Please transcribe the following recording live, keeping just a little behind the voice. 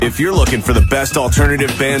If you're looking for the best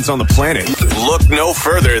alternative bands on the planet, look no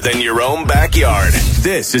further than your own backyard.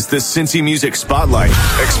 This is the Cincy Music Spotlight,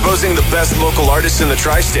 exposing the best local artists in the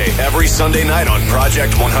tri-state every Sunday night on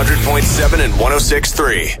Project 100.7 and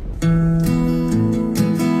 106.3.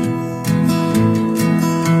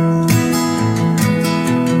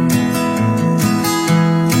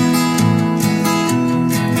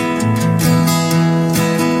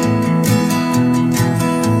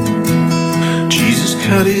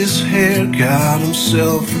 Cut his hair, got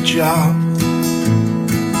himself a job.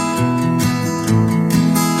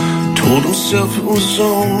 Told himself it was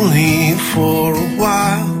only for a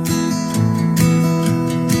while.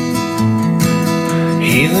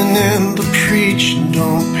 Healing and the preaching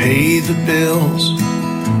don't pay the bills,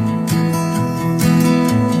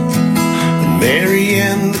 but Mary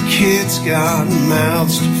and the kids got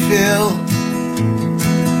mouths to fill.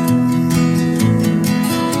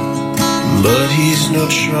 But he's no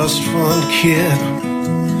trust fund kid.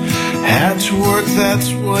 Had to work,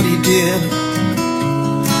 that's what he did.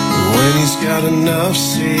 When he's got enough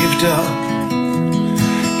saved up,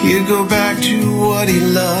 he'll go back to what he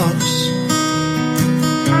loves.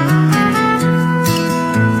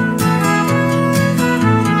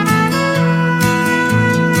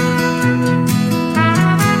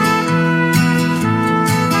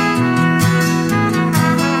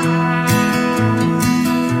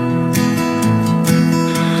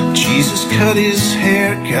 Cut his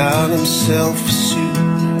hair, got himself a suit,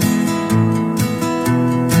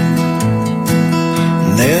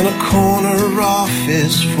 and then a corner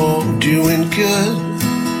office for doing good.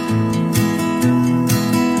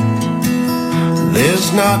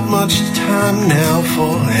 There's not much time now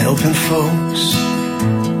for helping folks.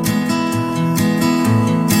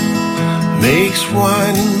 Makes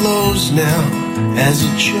wine and loaves now as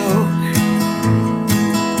a joke.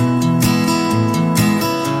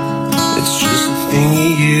 Thing he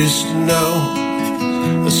used to know,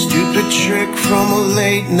 a stupid trick from a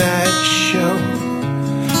late night show.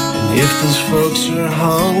 And if those folks are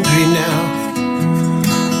hungry now,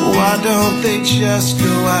 why don't they just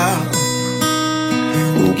go out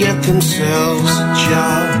and get themselves a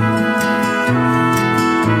job?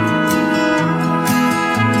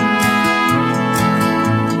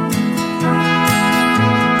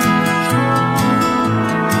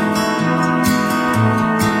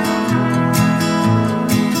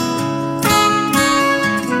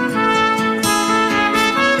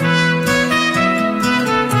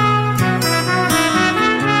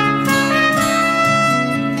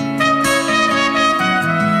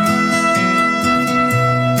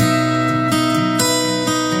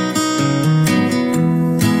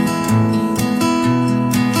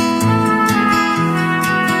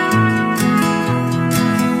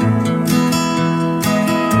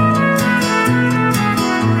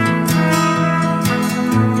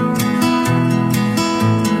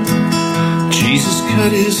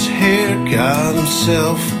 Cut his hair, got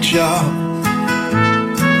himself a job.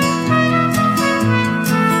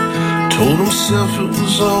 Told himself it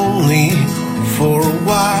was only for a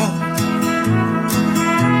while.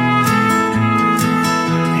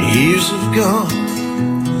 Years have gone,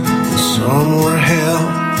 and some were hell,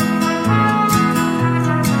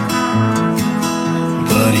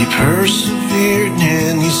 but he persevered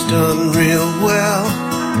and he's done real well.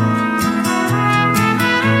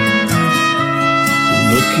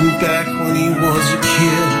 Looking back when he was a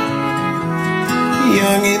kid,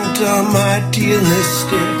 young and dumb,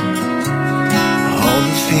 idealistic, all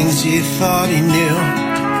the things he thought he knew,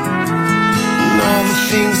 and all the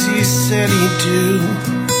things he said he'd do,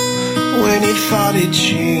 when he thought he'd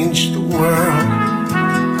change the world.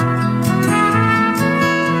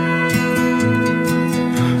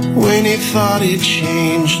 When he thought he'd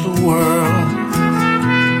change the world.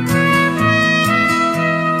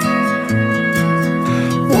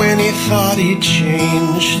 When he thought he'd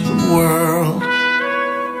change the world.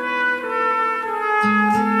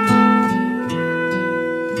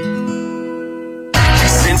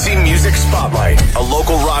 Cincy Music Spotlight, a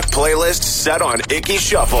local rock playlist set on Icky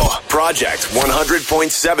Shuffle. Project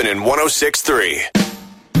 100.7 and 106.3.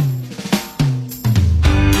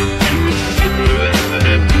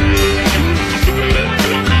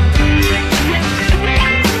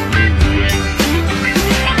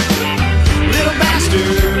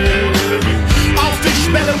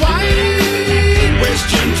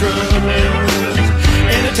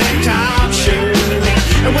 In a tank top shirt,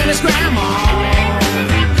 and when his grandma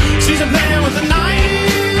sees him playing with a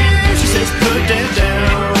knife, she says, "Put that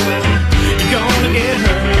down, you're gonna get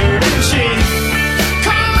hurt." And she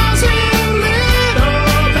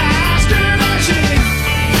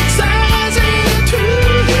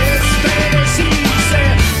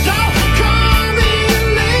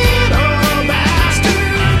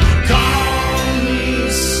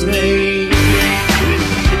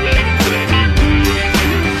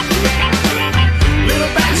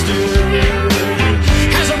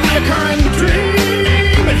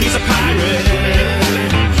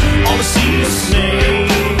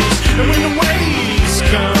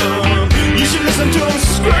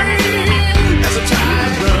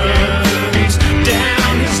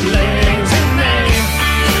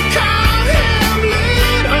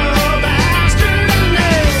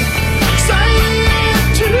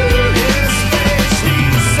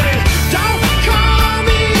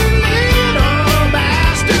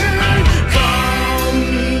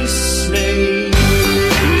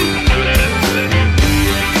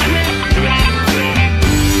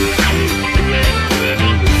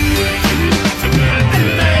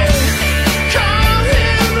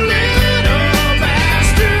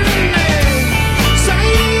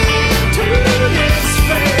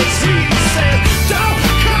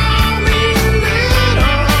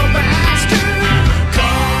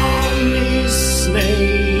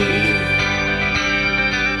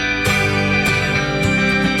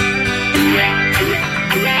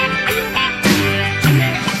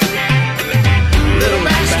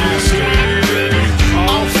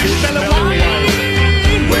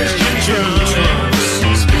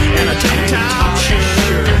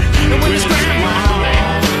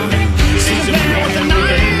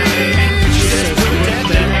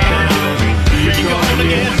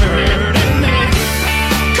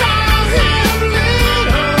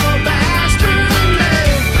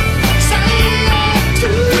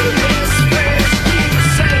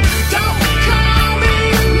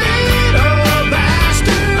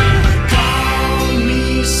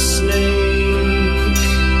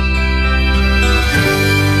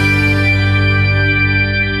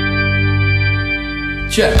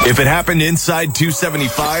Check. If it happened inside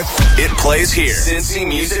 275, it plays here. Cincy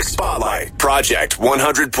Music Spotlight. Project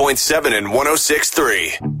 100.7 and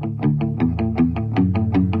 106.3.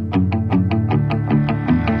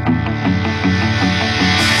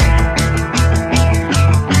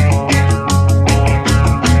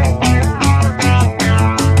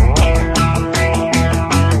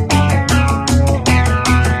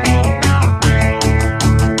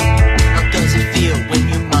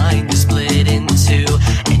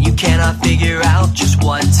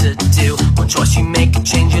 What to do. One choice you make can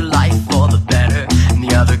change your life for the better, and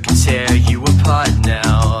the other can tear you apart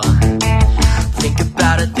now. Think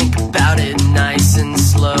about it nice and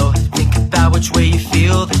slow. Think about which way you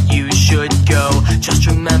feel that you should go. Just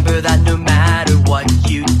remember that no matter what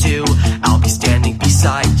you do, I'll be standing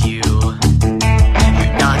beside you.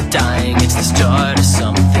 You're not dying, it's the start of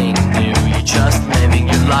something new. You're just living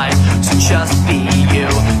your life, so just be you.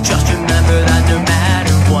 Just remember that no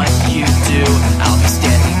matter what you do, I'll be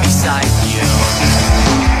standing beside you.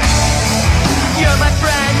 You're my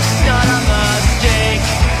friend, not a mistake.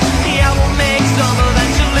 Yeah, we'll make some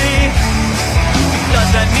eventually. Does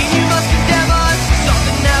that mean you must condemn us?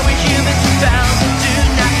 Something that we humans are bound to do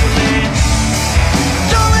naturally.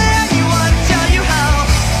 Don't let anyone tell you how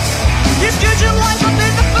you screwed your life up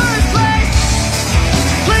in the first place.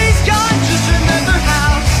 Please God, just remember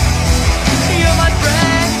how you're my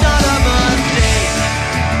friend, not a mistake.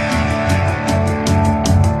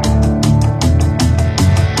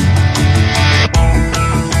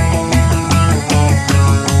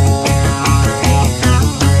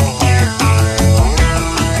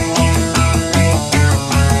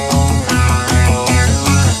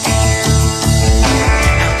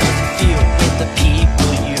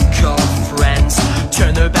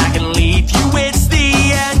 Back and leave you, it's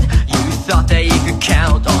the end. You thought that you could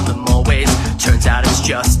count on them always. Turns out it's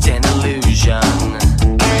just an illusion.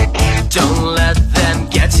 Don't let them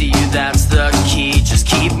get to you, that's the key. Just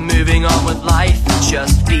keep moving on with life and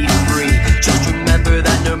just be free. Just remember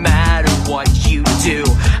that no matter what you do,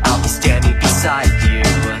 I'll be standing beside you.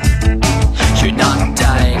 You're not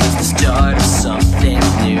dying, it's the start of something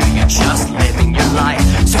new. You're just living your life,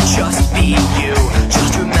 so just be you.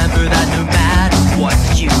 Just remember that no matter what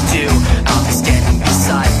you do, I'll be standing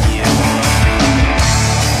beside you.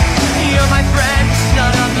 You're my friend,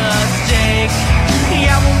 not a mistake.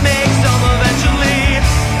 Yeah, we'll make some eventually.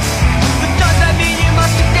 But does that mean you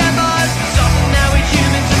must condemn us? Something that we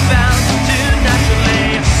humans are bound to do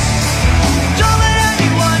naturally. Don't let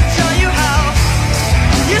anyone tell you how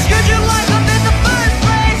you screwed your life up in the first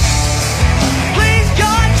place. Please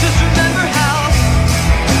God, just remember how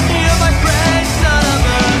you're my friend, not a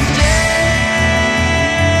mistake.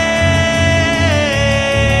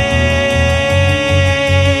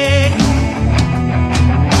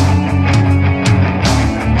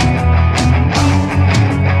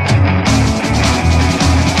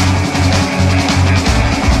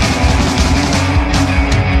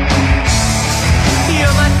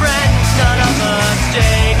 You're my friend, not a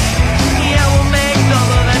mistake. Yeah, we'll make some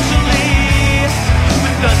eventually.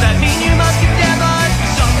 But does that mean you must condemn us?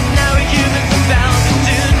 Something that we humans are bound to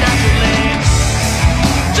do naturally.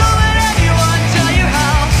 Don't let anyone tell you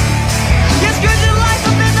how you screwed your life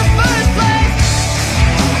up in the first place.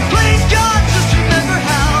 Please God, just remember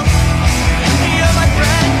how you're my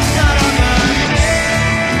friend, not a mistake.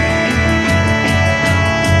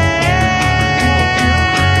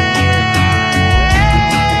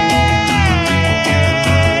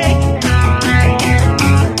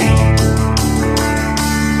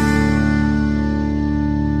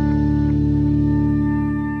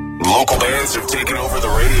 Local bands have taken over the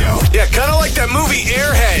radio. Yeah, kind of like that movie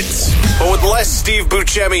Airheads, but with less Steve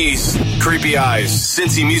Buscemi's creepy eyes.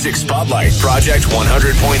 Cincy Music Spotlight, Project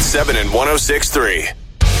 100.7 and 106.3.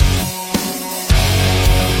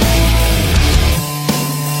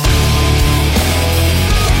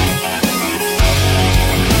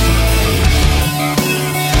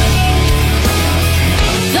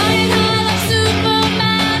 Flying high like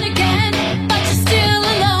Superman again, but you're still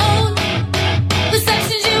alone. The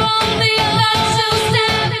sections you're only allowed to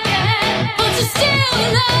stand again, but you're still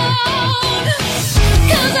alone.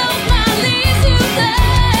 'Cause I finally to play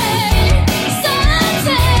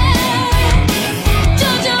solitaire.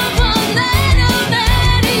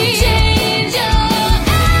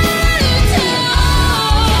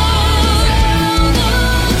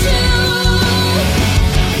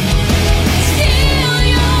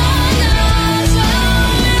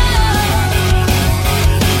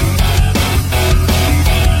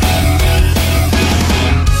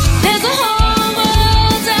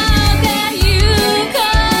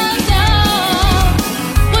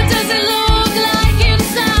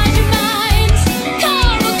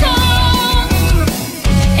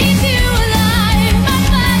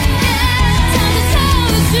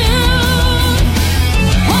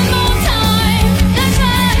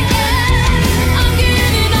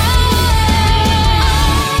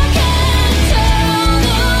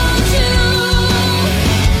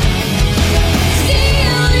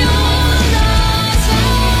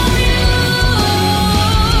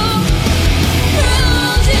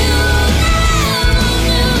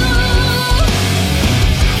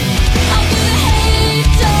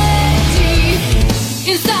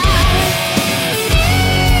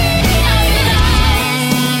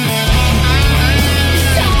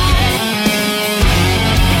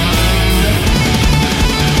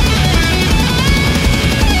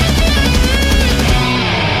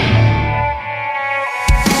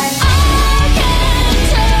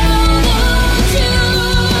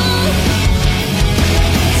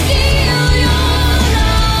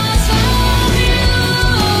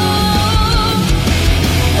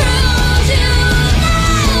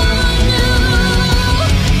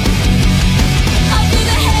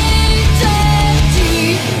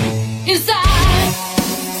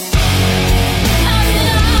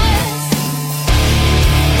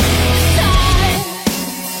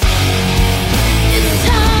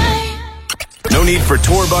 need for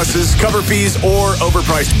tour buses, cover fees, or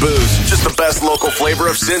overpriced booze. Just the best local flavor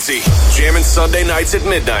of Cincy. Jamming Sunday nights at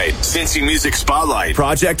midnight. Cincy Music Spotlight.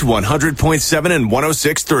 Project 100.7 and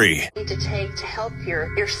 106.3. Need to take to help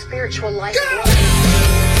your spiritual life.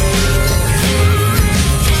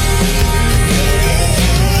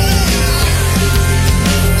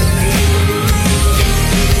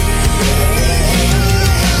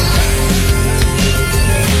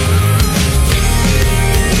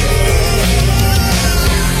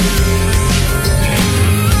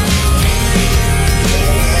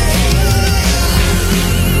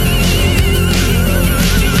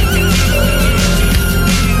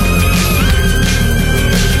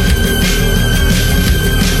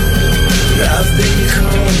 I've been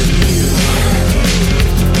calling you,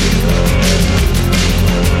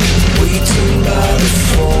 waiting by the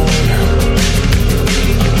phone,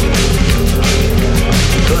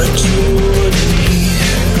 but you wouldn't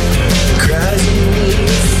hear cries of me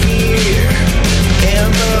of fear.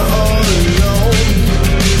 Am I all alone?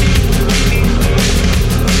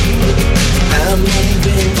 I'm on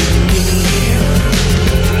bended knee,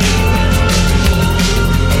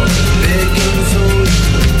 begging for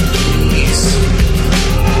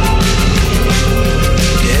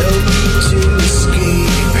help me to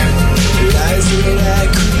escape lies that I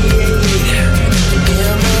create.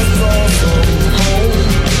 Am I far from home?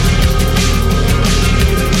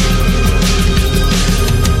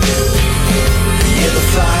 Yeah, the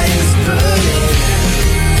fire's burning.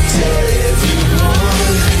 Tell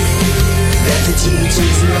everyone that the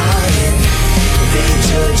teacher's lying. They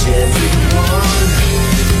judge everyone.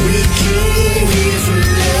 We came here for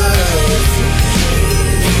love.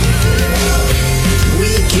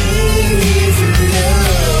 We came here for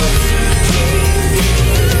love.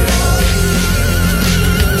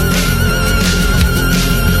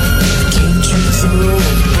 Can't you throw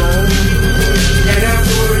a bone? And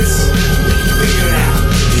afterwards, figure it out.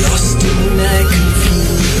 Lost in that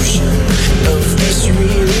confusion of this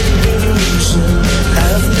real illusion.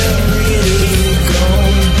 I've never really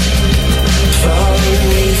gone far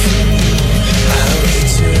away from you. I'll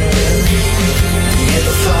return. Yeah,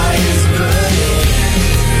 the fire's burning.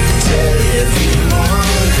 Tell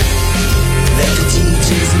everyone that the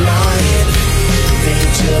teacher's lying. They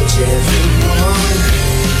judge everyone.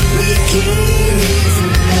 We came here for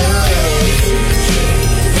love.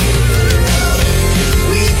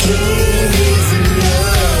 We came here for love.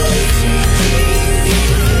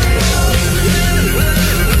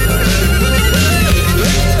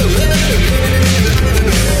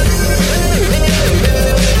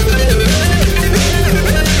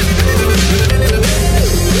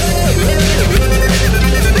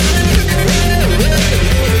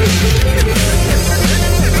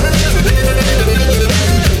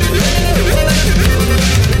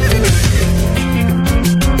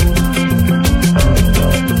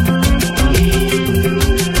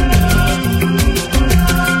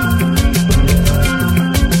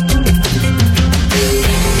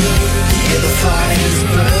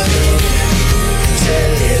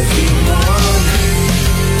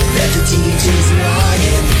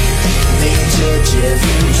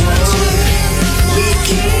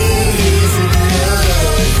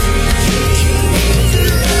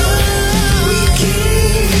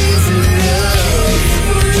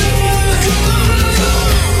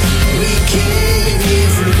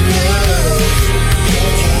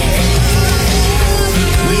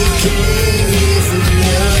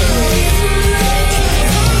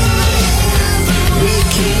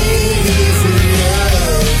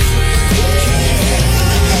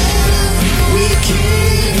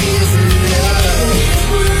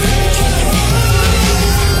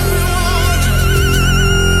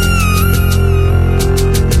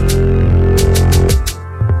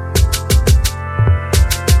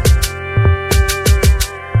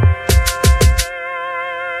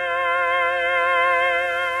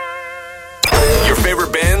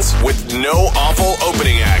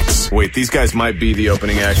 Wait, these guys might be the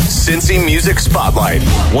opening act. Cincy Music Spotlight,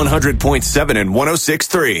 100.7 and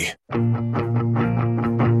 106.3.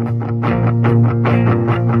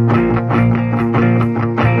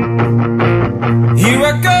 Here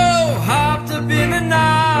I go, hopped up in the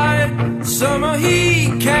night. Summer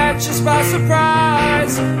heat catches by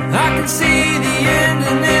surprise. I can see the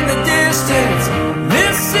ending in the distance.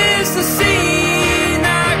 This is the scene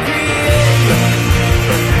I create.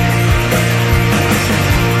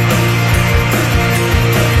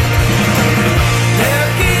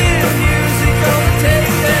 They'll give music on the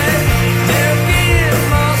tape deck. They'll give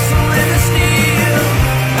muscle in the steel.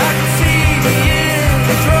 I can see the end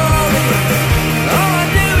controlling. All I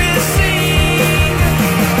do is sing.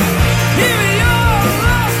 Here we are.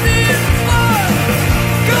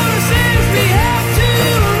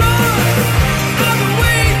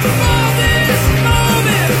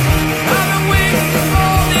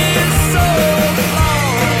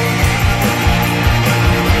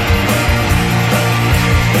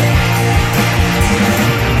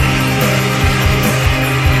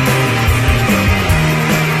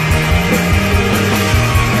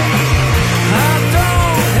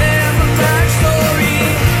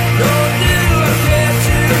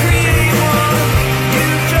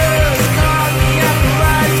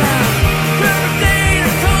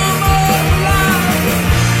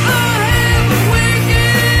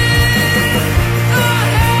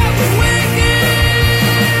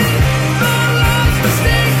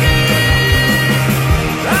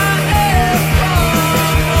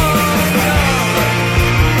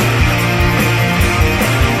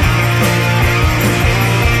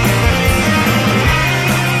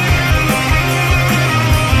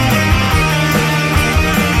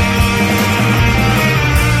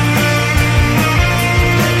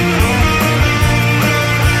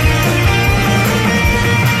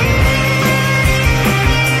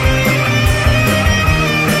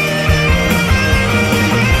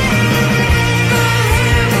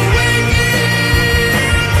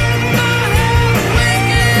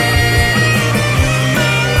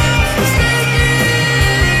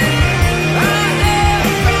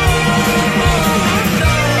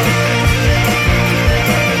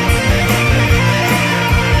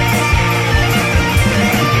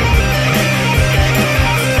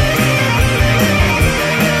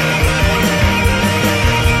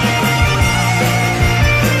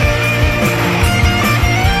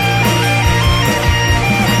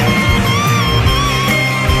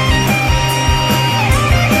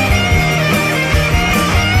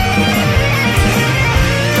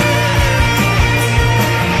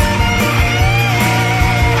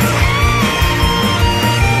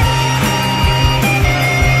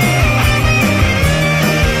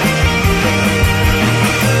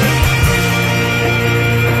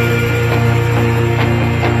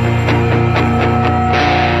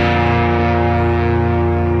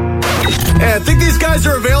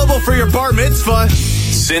 mitzvah.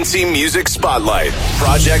 Cincy Music Spotlight.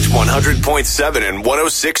 Project 100.7 and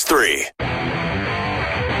 106.3.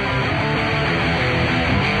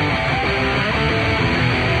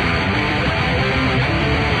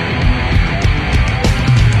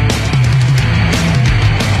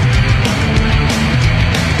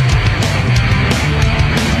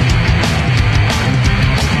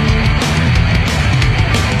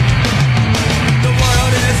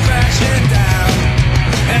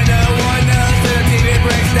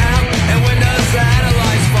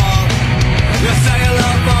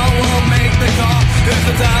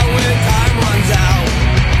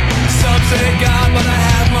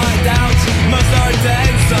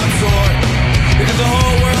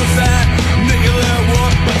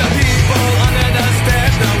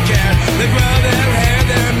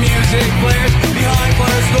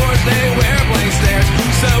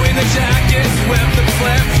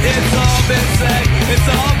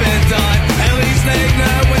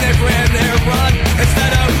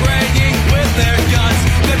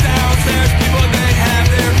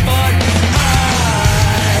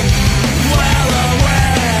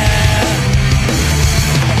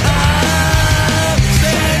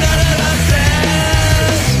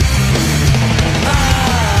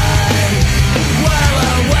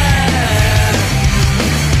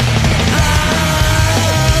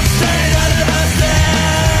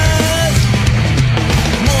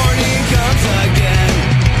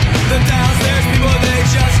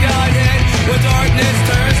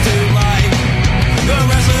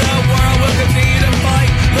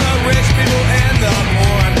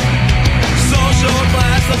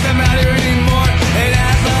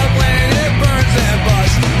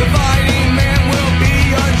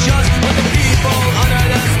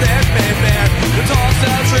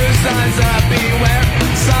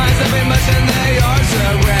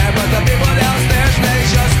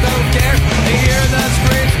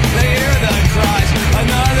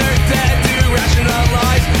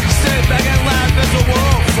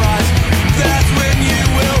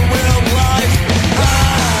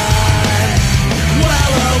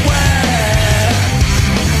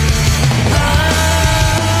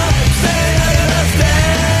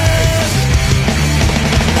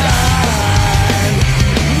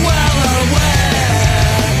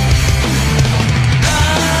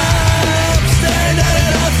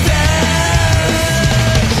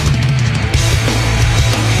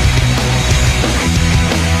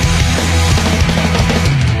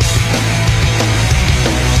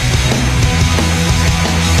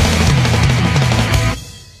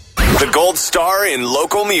 Star in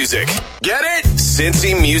local music. Get it?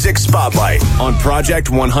 Cincy Music Spotlight on Project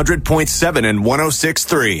 100.7 and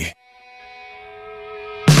 106.3.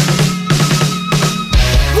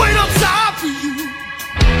 Wait upside for you.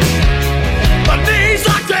 My knees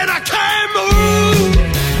like that I can't move.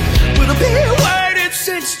 But I've been waiting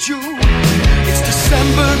since June. It's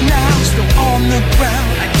December now, still on the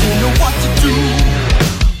ground. I don't know what to do.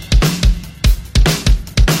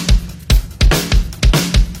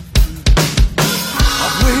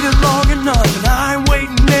 And I ain't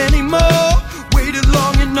waiting anymore. Waited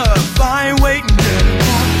long enough, I ain't waiting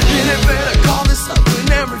anymore. It ain't better call this up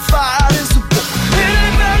when every fight is a war. It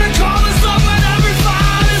ain't better call this up when every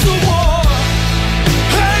fight is a war.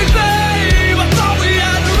 Hey babe, I thought we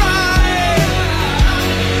had the right.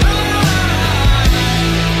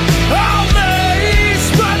 All day,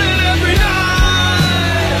 spreading every night.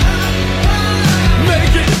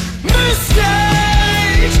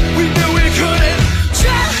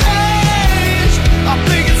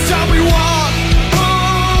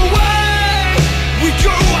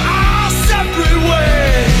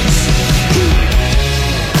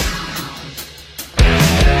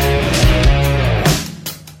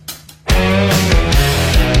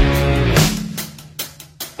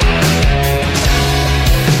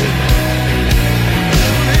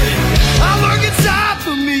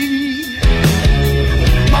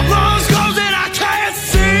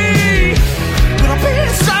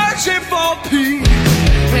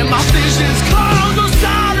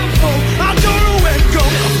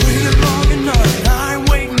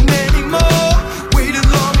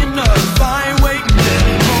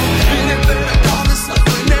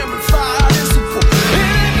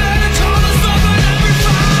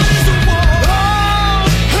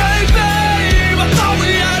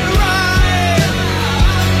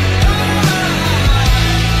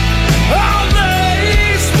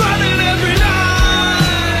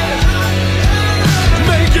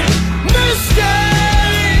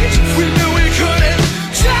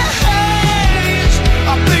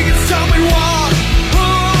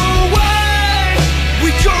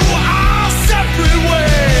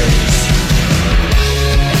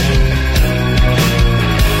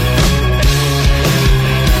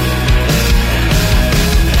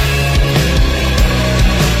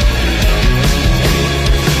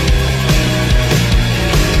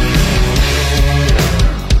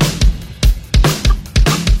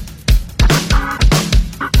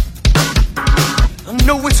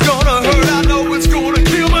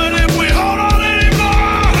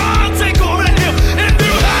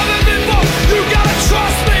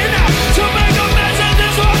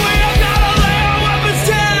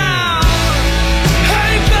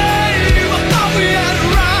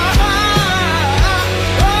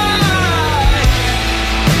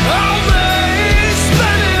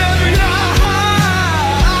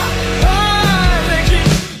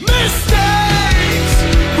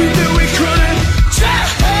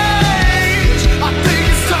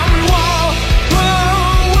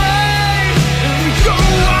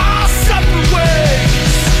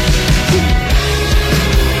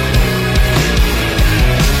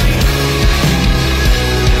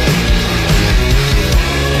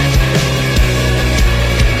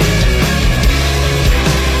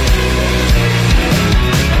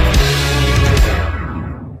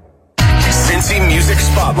 Cincy Music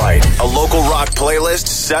Spotlight, a local rock playlist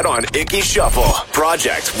set on Icky Shuffle.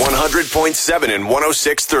 Project 100.7 and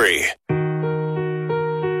 106.3.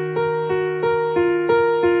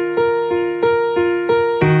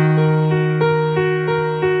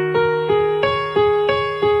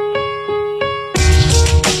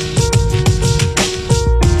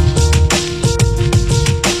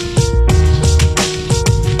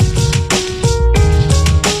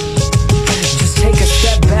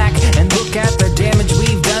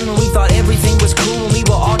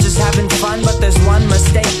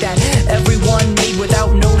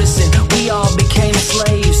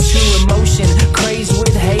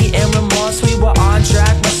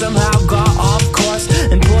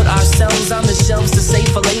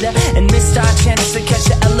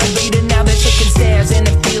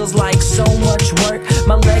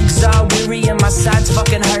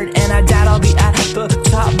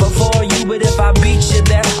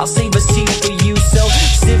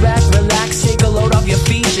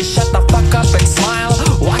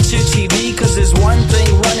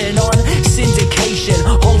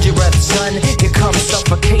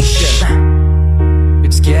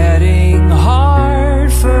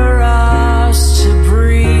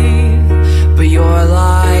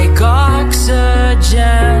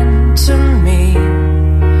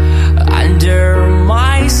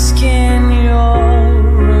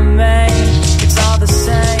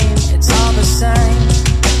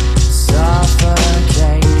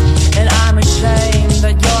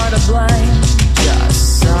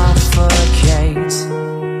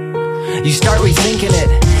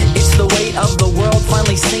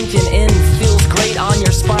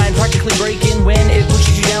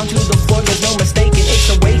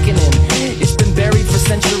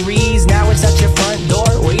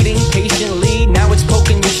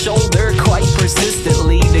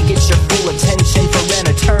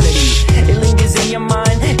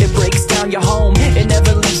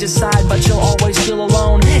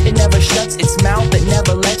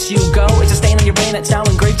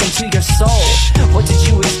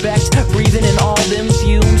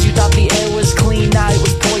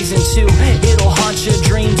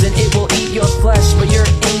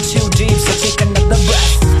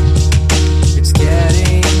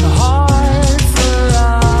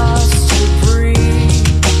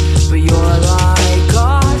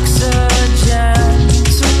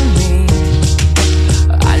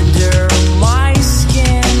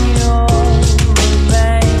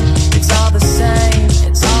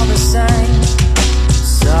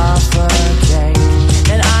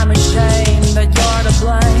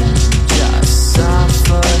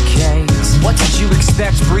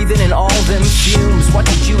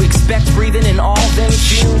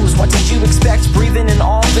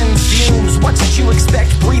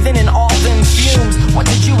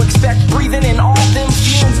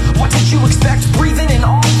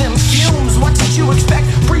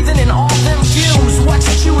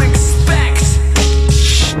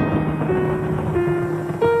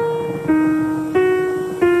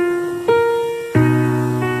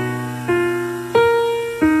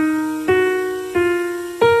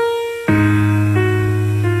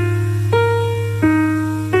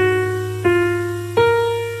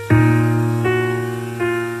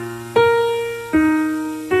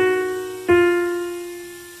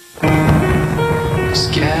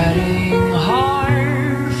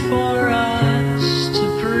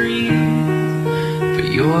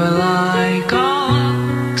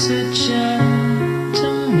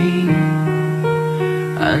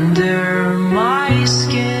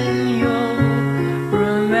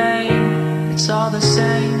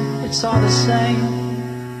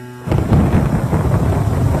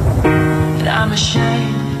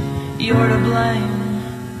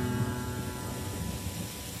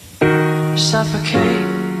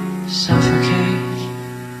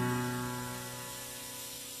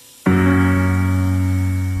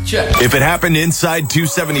 If it happened inside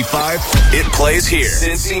 275, it plays here.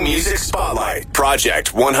 Cincy Music Spotlight.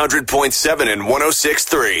 Project 100.7 and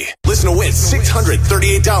 106.3. Listen to win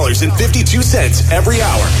 $638.52 every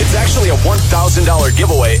hour. It's actually a $1,000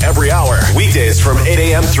 giveaway every hour. Weekdays from 8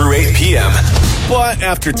 a.m. through 8 p.m. But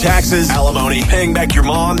after taxes, alimony, paying back your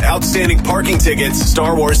mom, outstanding parking tickets,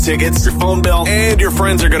 Star Wars tickets, your phone bill, and your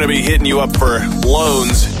friends are going to be hitting you up for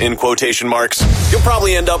loans, in quotation marks, you'll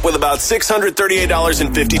probably end up with about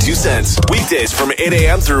 $638.52. Weekdays from 8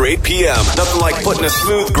 a.m. through 8 p.m. Nothing like putting a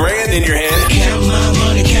smooth grand in your hand. Count my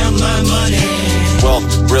money, count my money. Well,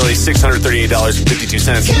 really,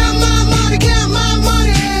 $638.52. Count my money, count my money.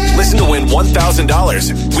 Listen to win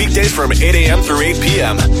 $1,000. Weekdays from 8 a.m. through 8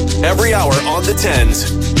 p.m. Every hour on the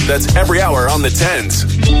 10s. That's every hour on the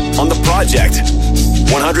 10s. On The Project,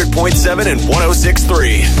 100.7 and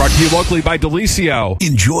 106.3. Brought to you locally by Delicio.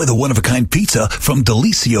 Enjoy the one-of-a-kind pizza from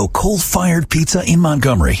Delicio Coal-Fired Pizza in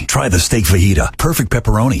Montgomery. Try the steak fajita, perfect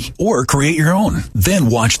pepperoni, or create your own. Then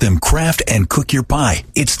watch them craft and cook your pie.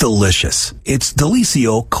 It's delicious. It's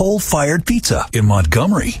Delicio Coal-Fired Pizza in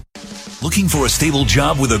Montgomery. Looking for a stable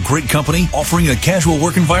job with a great company offering a casual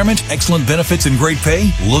work environment, excellent benefits, and great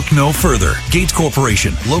pay? Look no further. Gates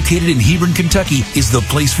Corporation, located in Hebron, Kentucky, is the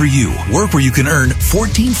place for you. Work where you can earn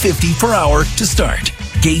 $14.50 per hour to start.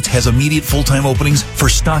 Gates has immediate full-time openings for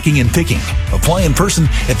stocking and picking. Apply in person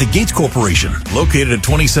at the Gates Corporation, located at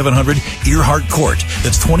 2700 Earhart Court.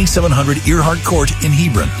 That's 2700 Earhart Court in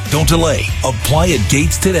Hebron. Don't delay. Apply at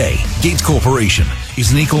Gates today. Gates Corporation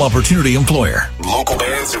is an equal opportunity employer. Local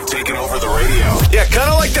bands have taken over the radio. Yeah,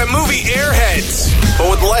 kind of like that movie Airheads, but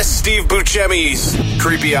with less Steve Buscemi's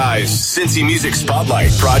creepy eyes. Cincy Music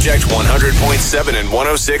Spotlight, Project 100.7 and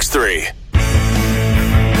 106.3.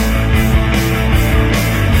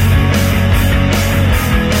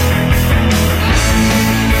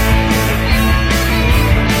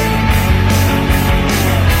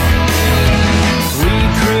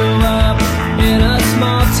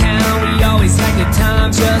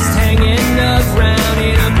 Just hanging around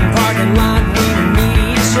in open parking lot, we would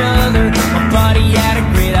meet each other. My buddy had a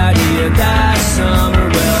great idea that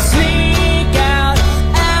summer. We'll sneak out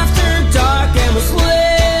after dark and we'll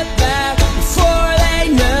slip back before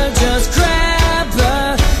they know. Just grab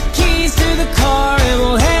the keys to the car and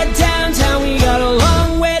we'll head downtown. We got a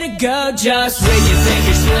long way to go. Just when you think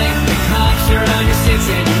you're slick, the cops are on your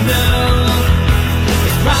six and you know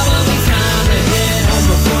it's probably time to head home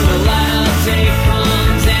before the light day comes.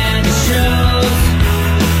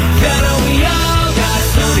 We all got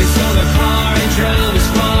Sony, so the car and drove as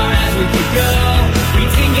far as we could go. We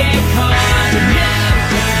didn't get caught, but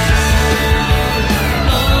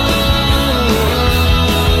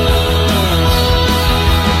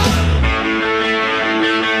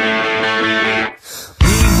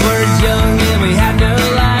we were young and we had no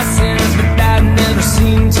license, but that never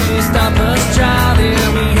seemed to stop us driving.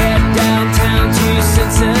 We head downtown to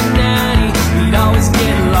Cincinnati. We'd always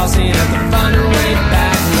get lost and have to find our way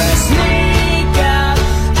back. Let's sneak out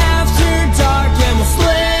after dark and we'll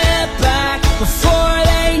slip back before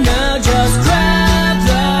they know. Just grab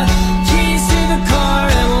the keys to the car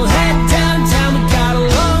and we'll head downtown. We got a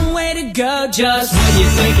long way to go. Just when you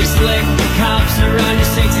think you're slick, the cops are on your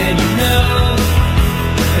six and you know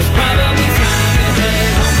there's probably time to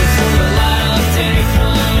head home before the light of day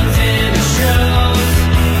comes and it shows.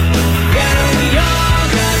 Yeah, we all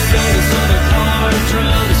got stories on the car and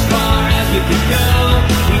drove as far as we could go.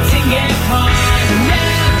 We didn't get caught, but never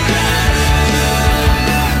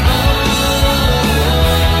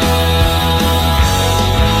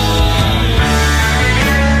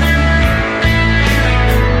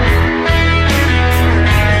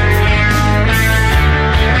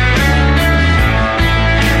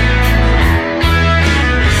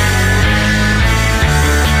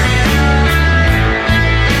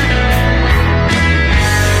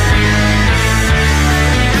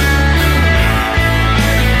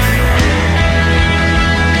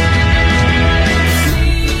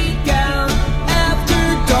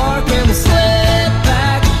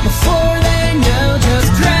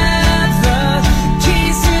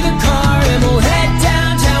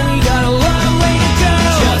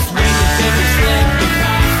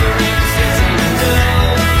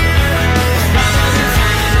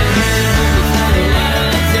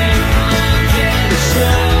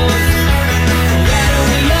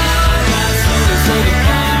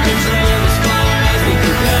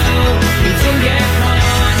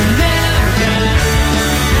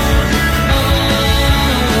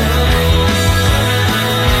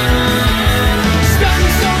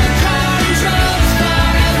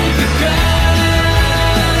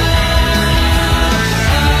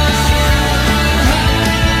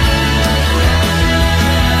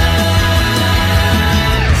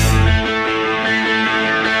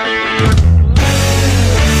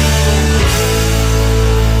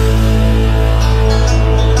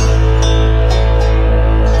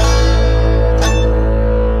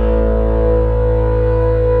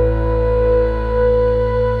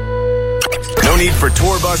for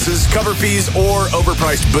tour buses, cover fees, or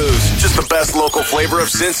overpriced booze. Just the best local flavor of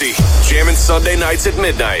Cincy. Jamming Sunday nights at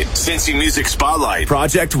midnight. Cincy Music Spotlight.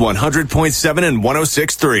 Project 100.7 and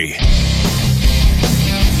 106.3.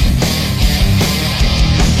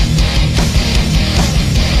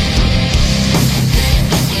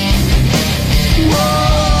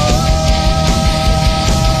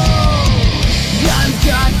 I've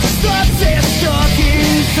got the stuff that's stuck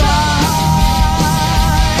inside.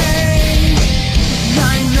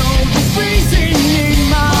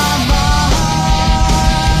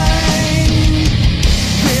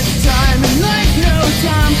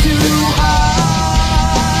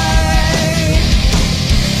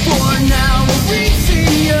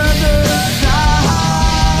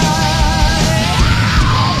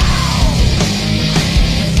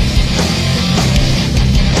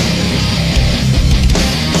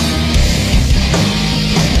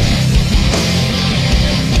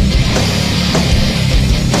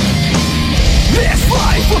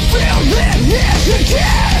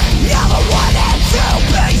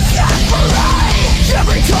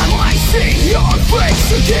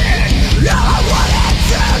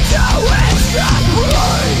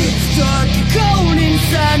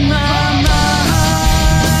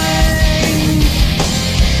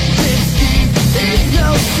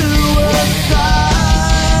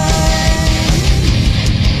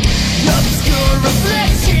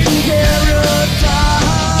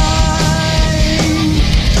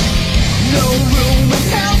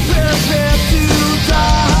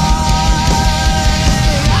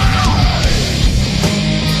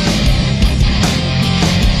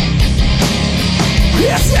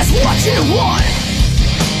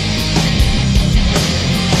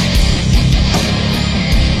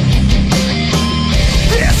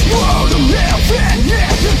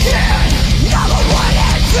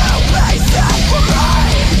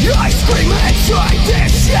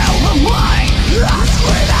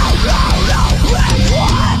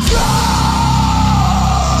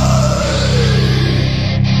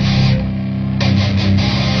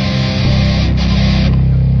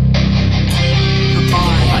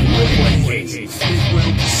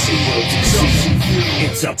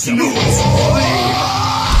 It's up to you.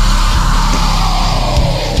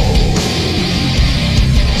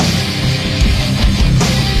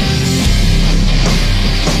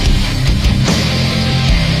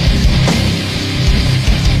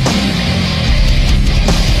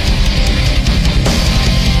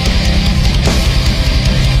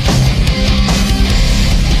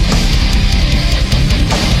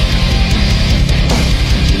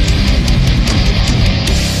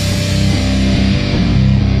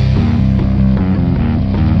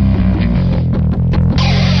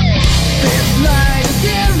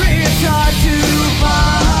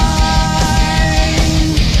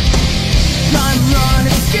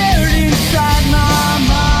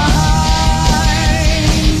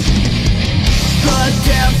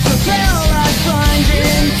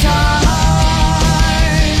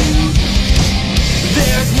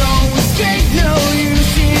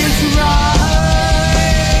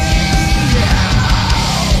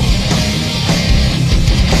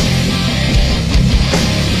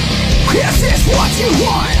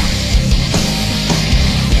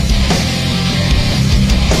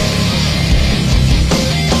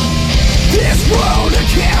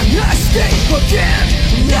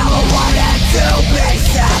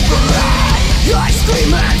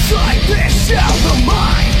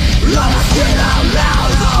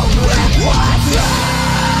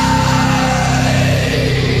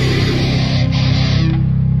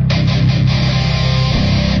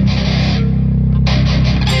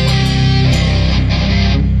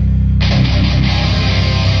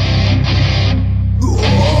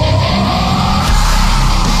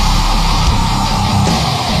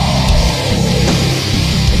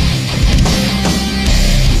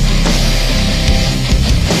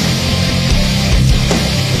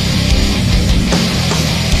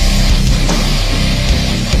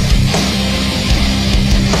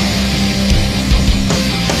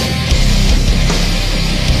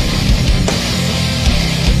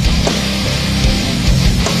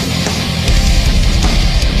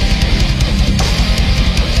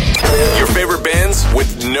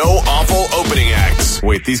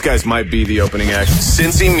 Wait, these guys might be the opening act.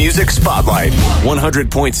 Cincy Music Spotlight,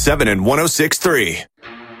 100.7 and 106.3.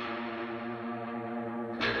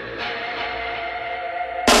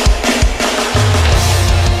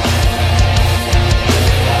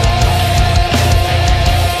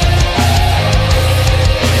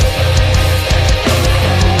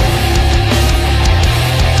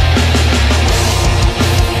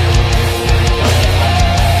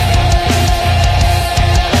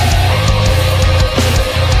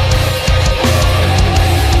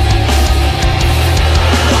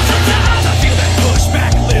 Push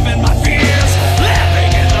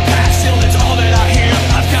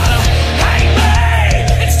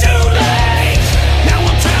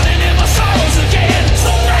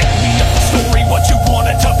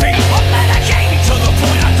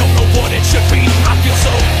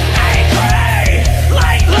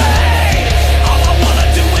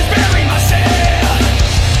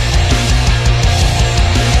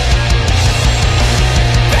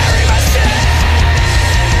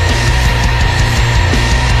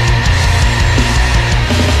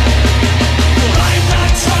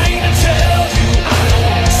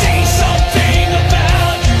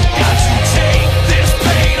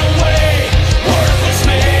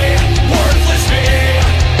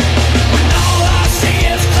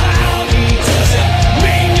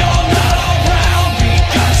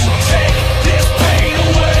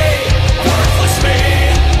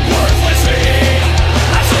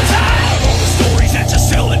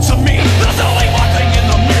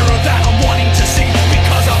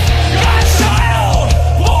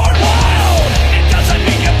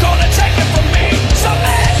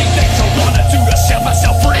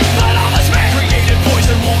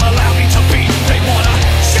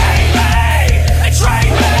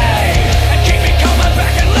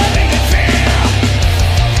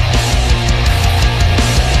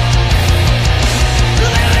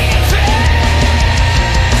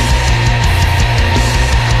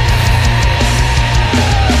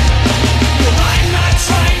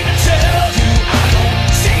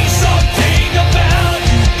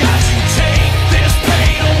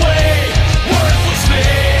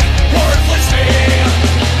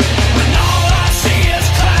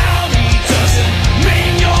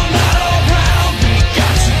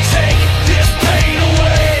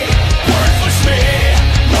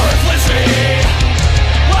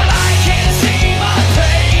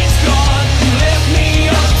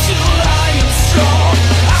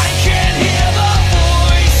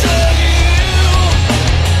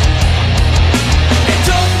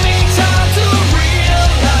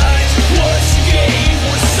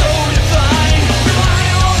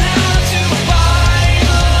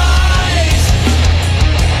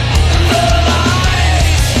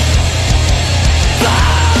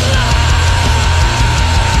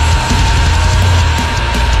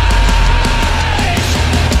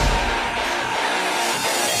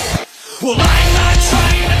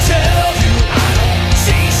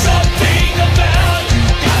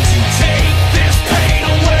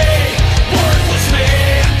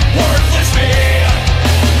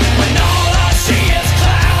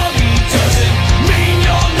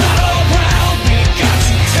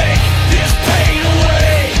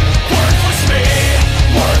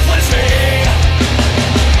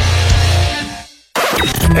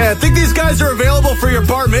supplies are available for your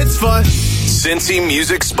bar mitzvah. Cincy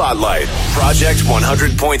Music Spotlight. Project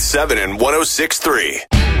 100.7 and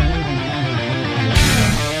 106.3.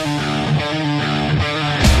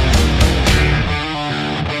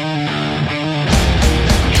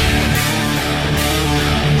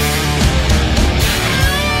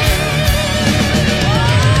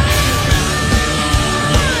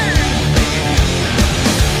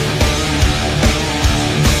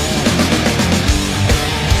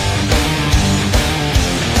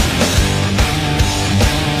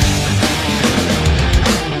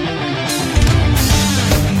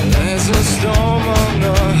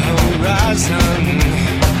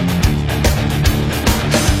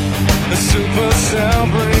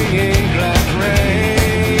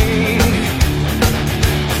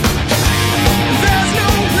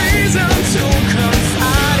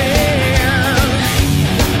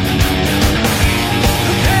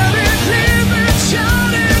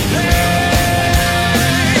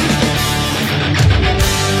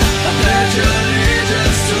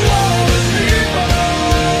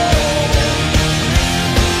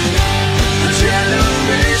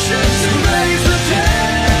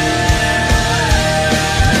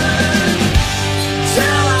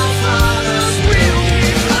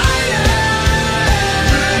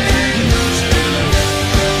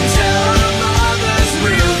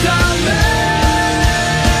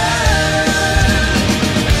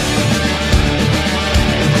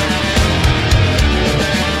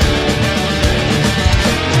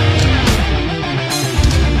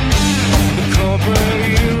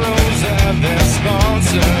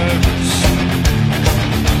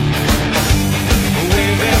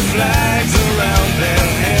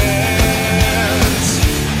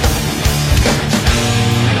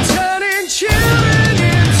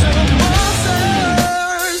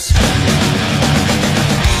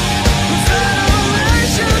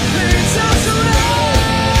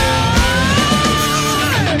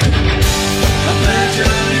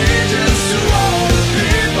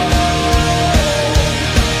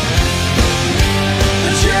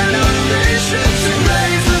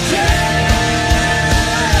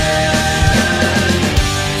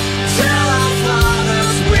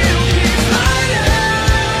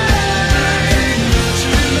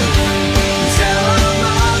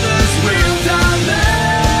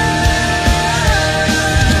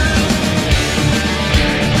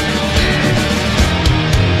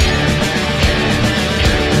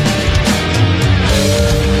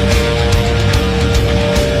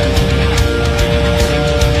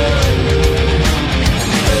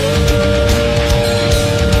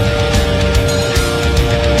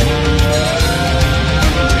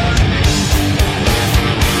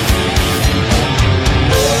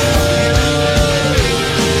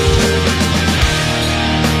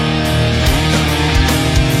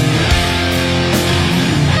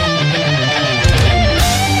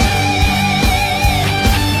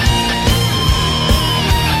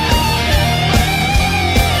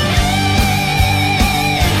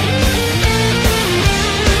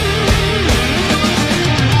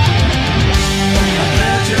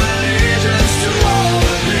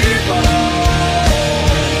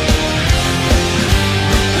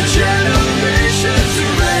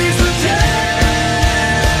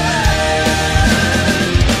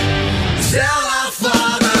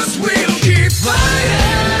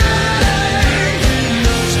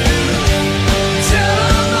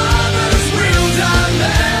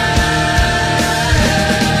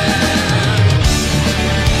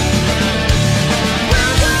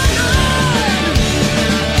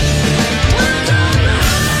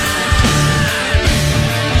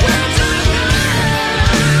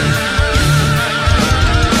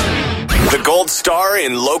 Star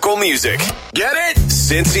in local music. Get it?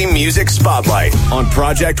 Cincy Music Spotlight on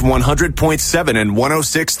Project 100.7 and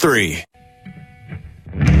 106.3.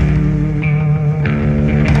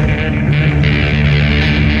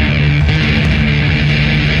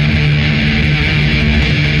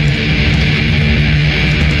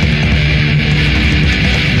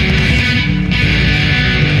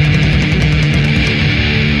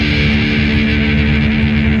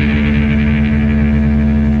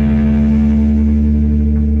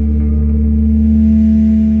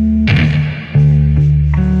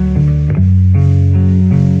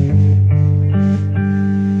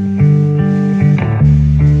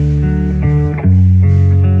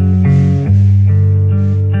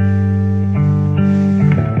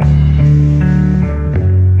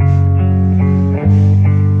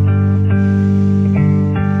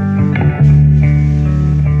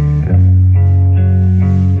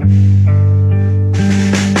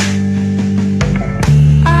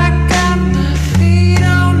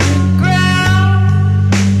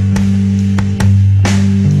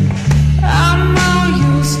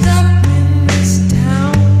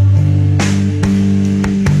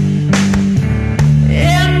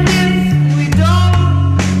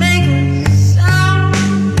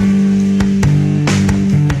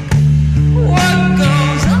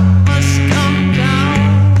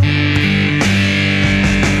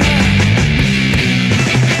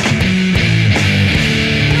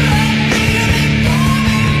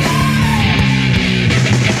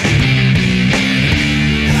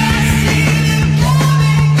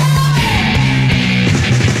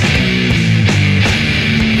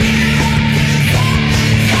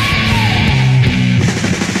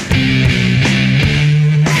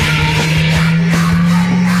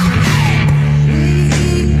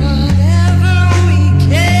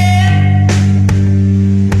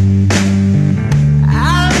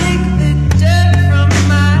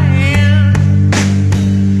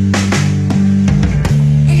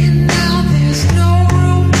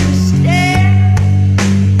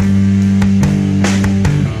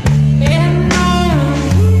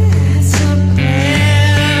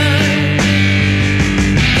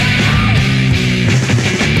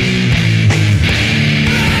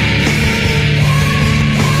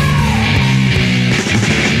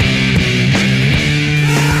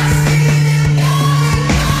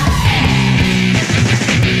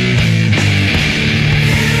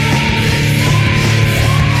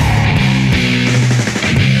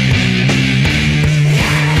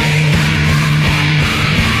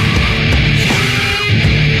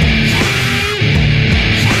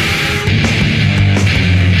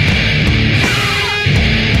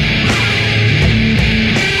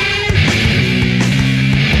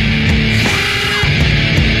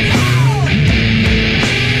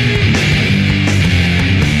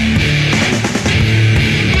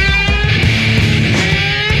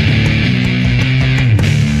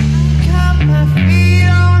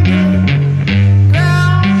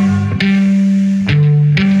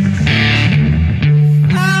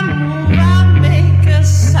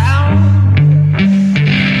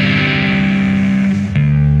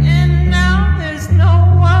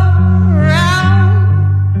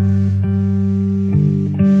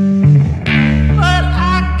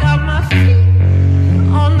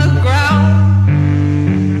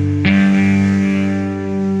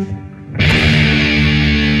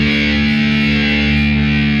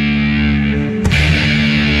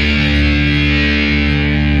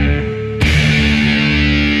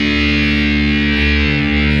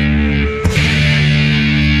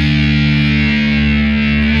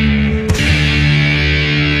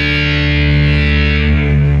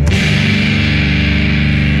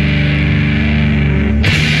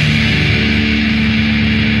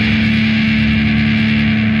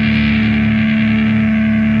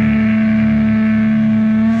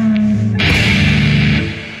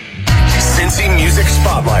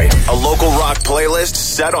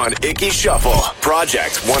 set on Icky Shuffle.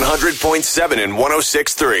 Project 100.7 and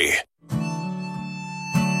 106.3.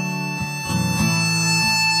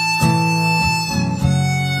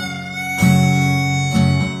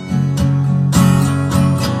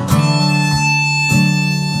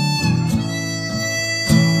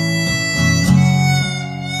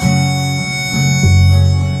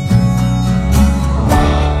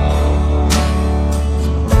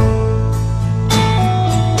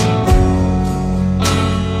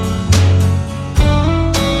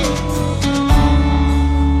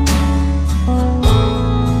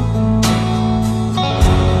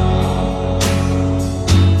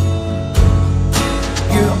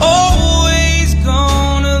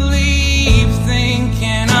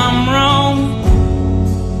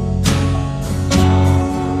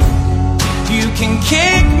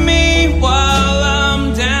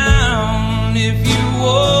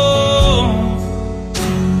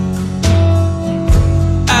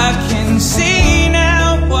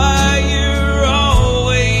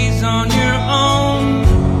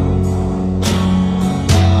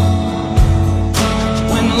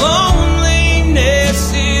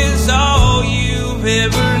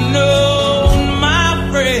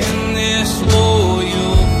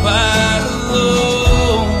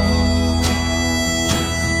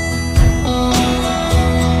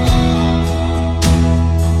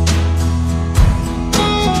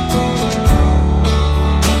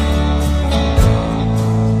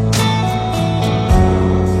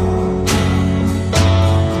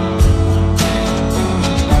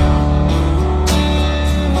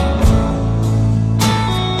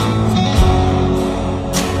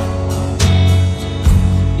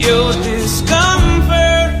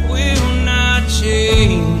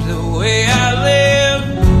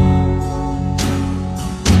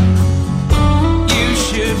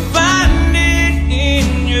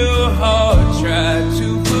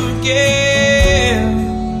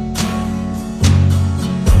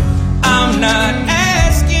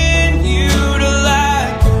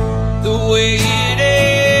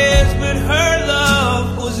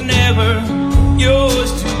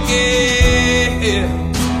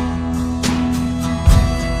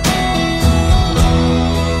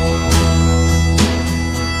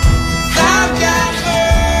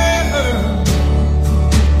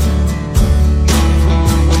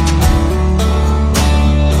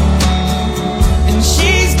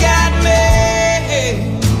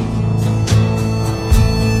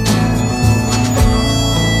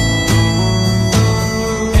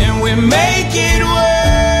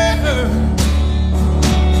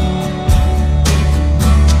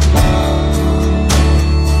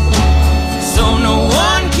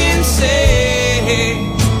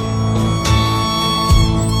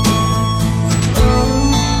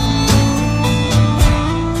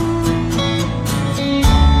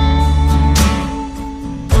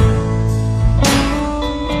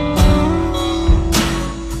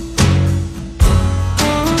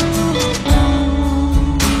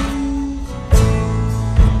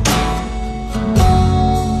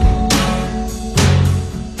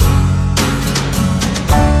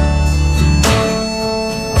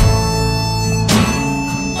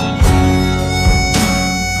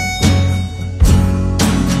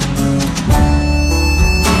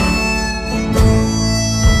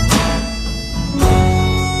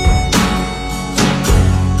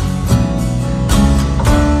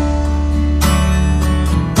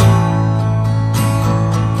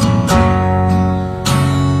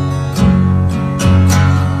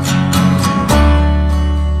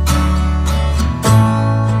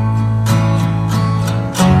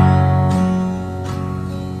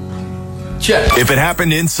 Check. If it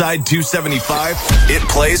happened inside 275, it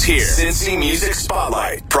plays here. Cincy Music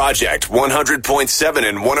Spotlight. Project 100.7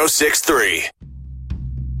 and 106.3.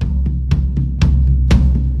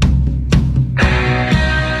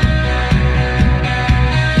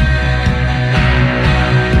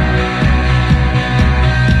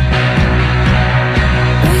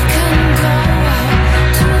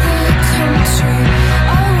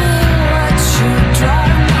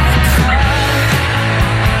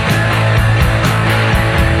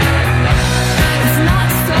 It's not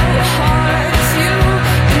so hard to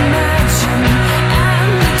imagine, and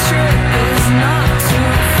the truth is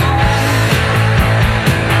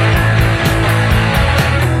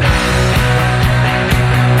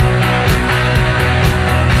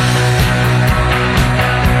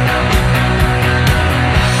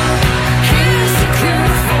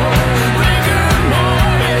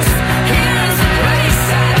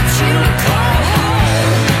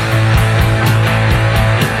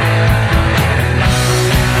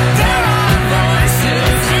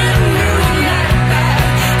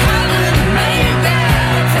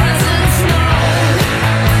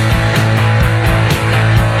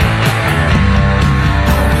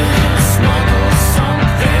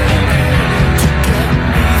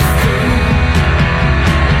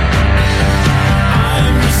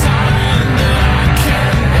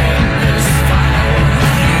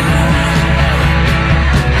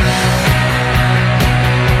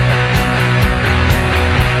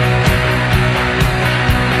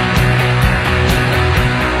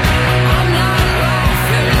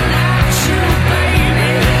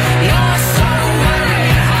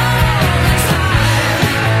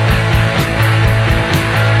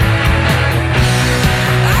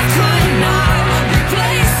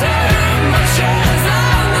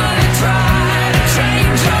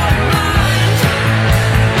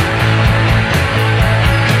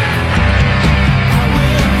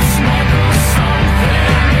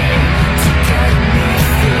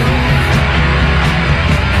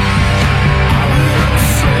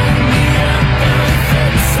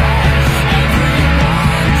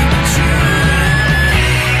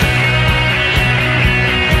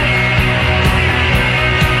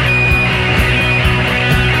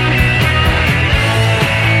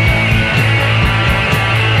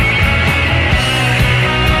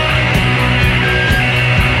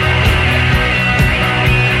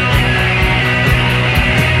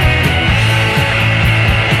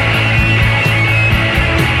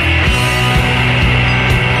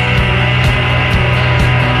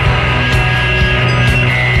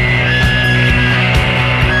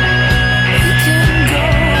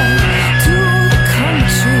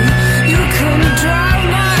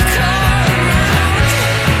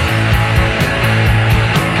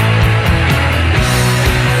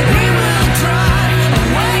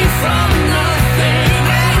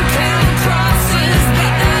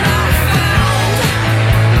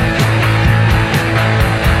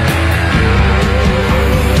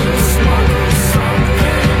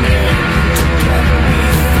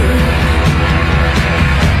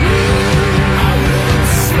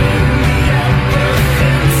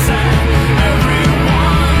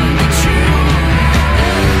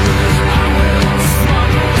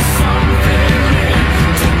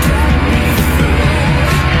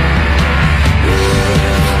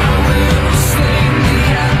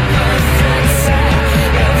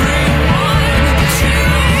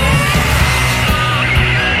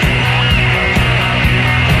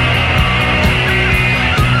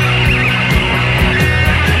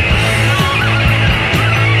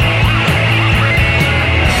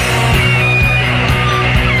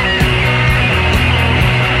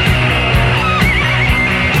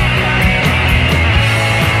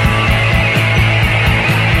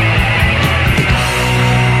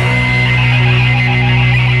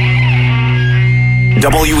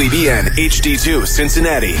WEBN HD2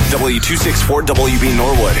 Cincinnati, W264 WB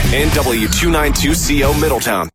Norwood, and W292CO Middletown.